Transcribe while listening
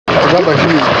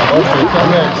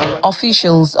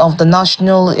Officials of the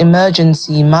National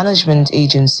Emergency Management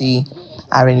Agency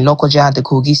are in Lokoja, the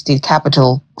Kogi state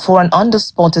capital, for an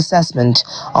on-the-spot assessment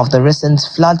of the recent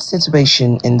flood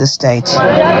situation in the state.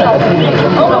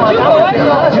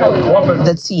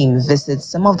 The team visits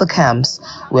some of the camps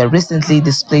where recently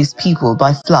displaced people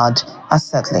by flood are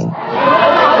settling.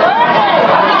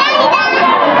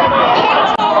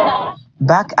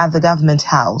 Back at the government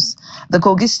house, the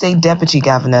Kogi State Deputy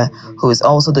Governor, who is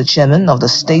also the chairman of the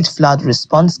State Flood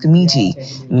Response Committee,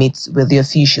 meets with the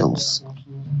officials.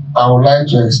 I would like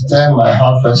to extend my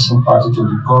heartfelt sympathy to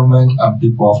the government and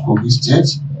people of Kogi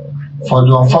State for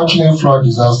the unfortunate flood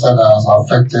disaster that has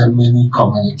affected many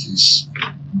communities,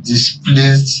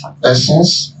 displaced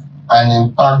persons, and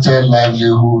impacted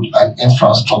livelihood and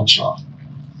infrastructure.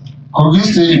 Kogi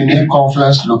State unique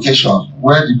confluence location,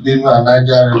 where the Benue and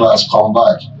Niger rivers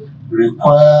converge,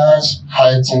 requires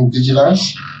heightened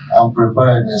vigilance and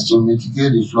preparedness to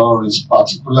mitigate the flood risk,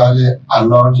 particularly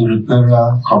along the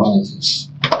riparian communities.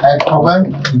 I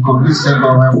commend the Kogi State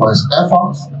government for its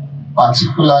efforts,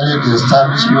 particularly the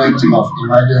establishment of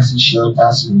emergency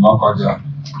shelters in Lokoja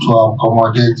to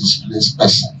accommodate displaced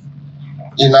persons.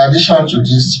 In addition to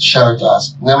these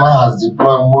shelters, NEMA has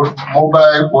deployed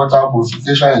mobile water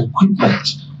purification equipment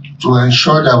to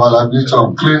ensure the availability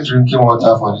of clean drinking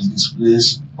water for the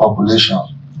displaced population.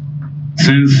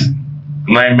 Since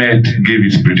NIMED gave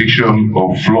its prediction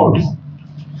of flood,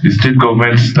 the state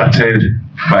government started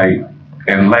by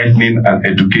enlightening and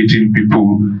educating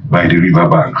people by the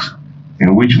riverbanks,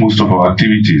 in which most of our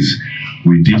activities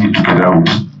we did it together with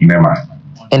NEMA.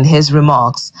 In his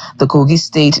remarks, the Kogi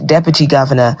State Deputy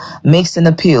Governor makes an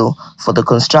appeal for the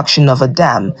construction of a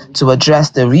dam to address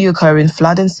the reoccurring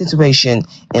flooding situation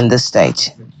in the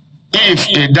state. If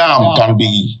a dam can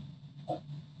be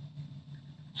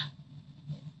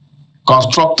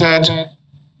constructed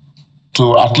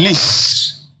to at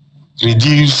least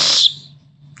reduce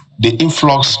the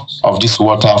influx of this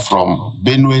water from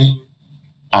Benue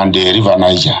and the River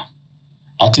Niger,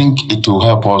 I think it will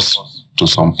help us to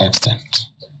some extent.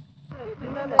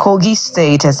 Kogi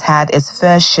State has had its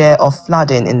fair share of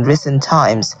flooding in recent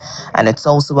times, and it's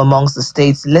also amongst the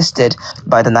states listed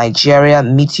by the Nigeria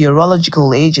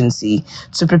Meteorological Agency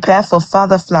to prepare for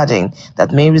further flooding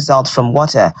that may result from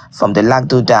water from the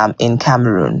Lagdo Dam in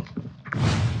Cameroon.